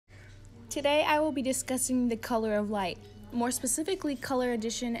Today I will be discussing the color of light, more specifically color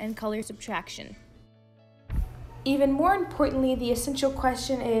addition and color subtraction. Even more importantly, the essential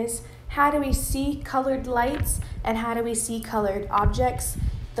question is, how do we see colored lights and how do we see colored objects?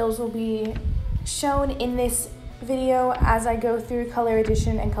 Those will be shown in this video as I go through color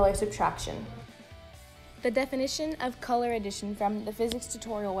addition and color subtraction. The definition of color addition from the physics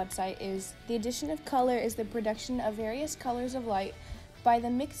tutorial website is, the addition of color is the production of various colors of light by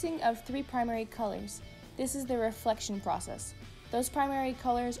the mixing of three primary colors. This is the reflection process. Those primary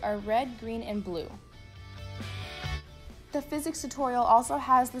colors are red, green, and blue. The physics tutorial also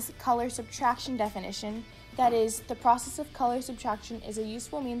has this color subtraction definition. That is, the process of color subtraction is a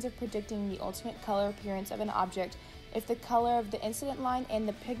useful means of predicting the ultimate color appearance of an object if the color of the incident line and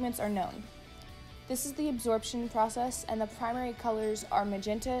the pigments are known. This is the absorption process, and the primary colors are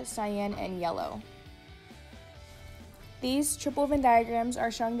magenta, cyan, and yellow. These triple Venn diagrams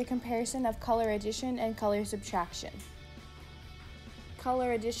are showing the comparison of color addition and color subtraction.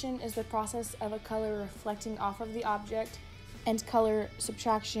 Color addition is the process of a color reflecting off of the object, and color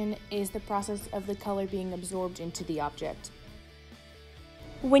subtraction is the process of the color being absorbed into the object.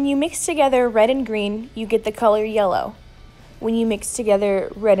 When you mix together red and green, you get the color yellow. When you mix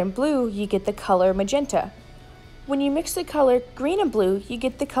together red and blue, you get the color magenta. When you mix the color green and blue, you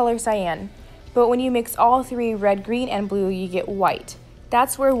get the color cyan. But when you mix all three, red, green, and blue, you get white.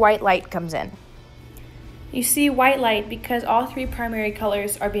 That's where white light comes in. You see white light because all three primary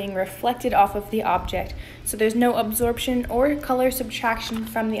colors are being reflected off of the object, so there's no absorption or color subtraction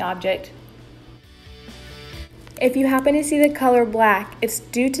from the object. If you happen to see the color black, it's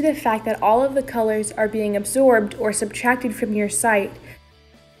due to the fact that all of the colors are being absorbed or subtracted from your sight.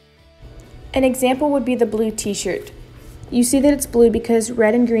 An example would be the blue t-shirt. You see that it's blue because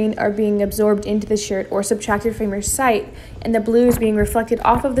red and green are being absorbed into the shirt or subtracted from your sight, and the blue is being reflected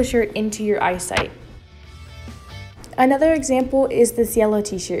off of the shirt into your eyesight. Another example is this yellow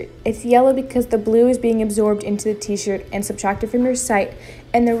t-shirt. It's yellow because the blue is being absorbed into the t-shirt and subtracted from your sight,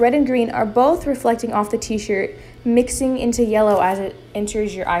 and the red and green are both reflecting off the t-shirt, mixing into yellow as it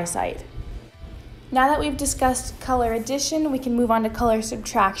enters your eyesight. Now that we've discussed color addition, we can move on to color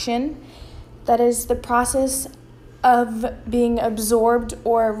subtraction. That is the process of being absorbed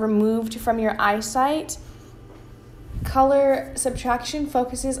or removed from your eyesight. Color subtraction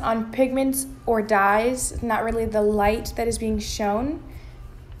focuses on pigments or dyes, not really the light that is being shown.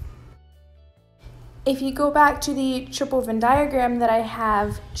 If you go back to the triple Venn diagram that I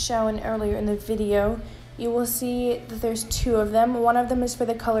have shown earlier in the video, you will see that there's two of them. One of them is for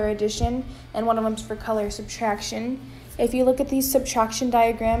the color addition and one of them is for color subtraction. If you look at the subtraction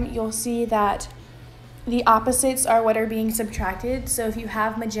diagram, you'll see that the opposites are what are being subtracted. So if you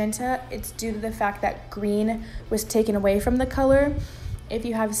have magenta, it's due to the fact that green was taken away from the color. If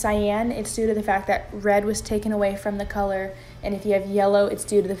you have cyan, it's due to the fact that red was taken away from the color. And if you have yellow, it's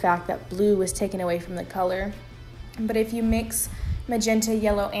due to the fact that blue was taken away from the color. But if you mix magenta,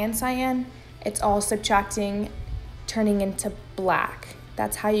 yellow, and cyan, it's all subtracting, turning into black.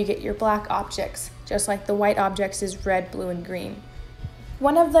 That's how you get your black objects, just like the white objects is red, blue, and green.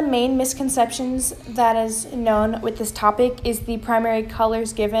 One of the main misconceptions that is known with this topic is the primary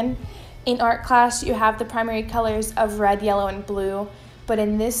colors given. In art class, you have the primary colors of red, yellow, and blue, but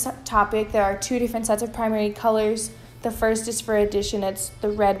in this topic, there are two different sets of primary colors. The first is for addition, it's the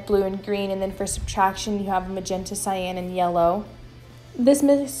red, blue, and green, and then for subtraction, you have magenta, cyan, and yellow. This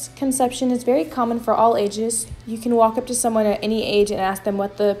misconception is very common for all ages. You can walk up to someone at any age and ask them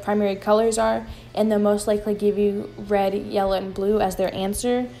what the primary colors are, and they'll most likely give you red, yellow, and blue as their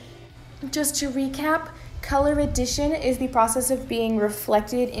answer. Just to recap, color addition is the process of being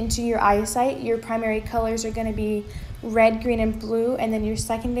reflected into your eyesight. Your primary colors are going to be red, green, and blue, and then your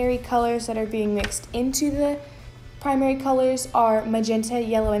secondary colors that are being mixed into the primary colors are magenta,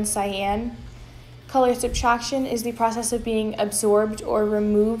 yellow, and cyan. Color subtraction is the process of being absorbed or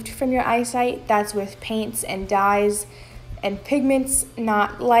removed from your eyesight. That's with paints and dyes and pigments,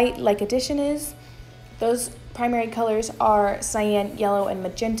 not light like addition is. Those primary colors are cyan, yellow, and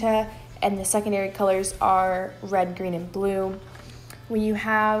magenta, and the secondary colors are red, green, and blue. When you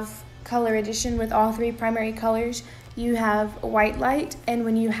have color addition with all three primary colors, you have white light, and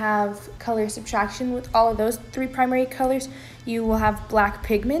when you have color subtraction with all of those three primary colors, you will have black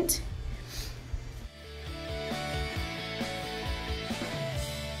pigment.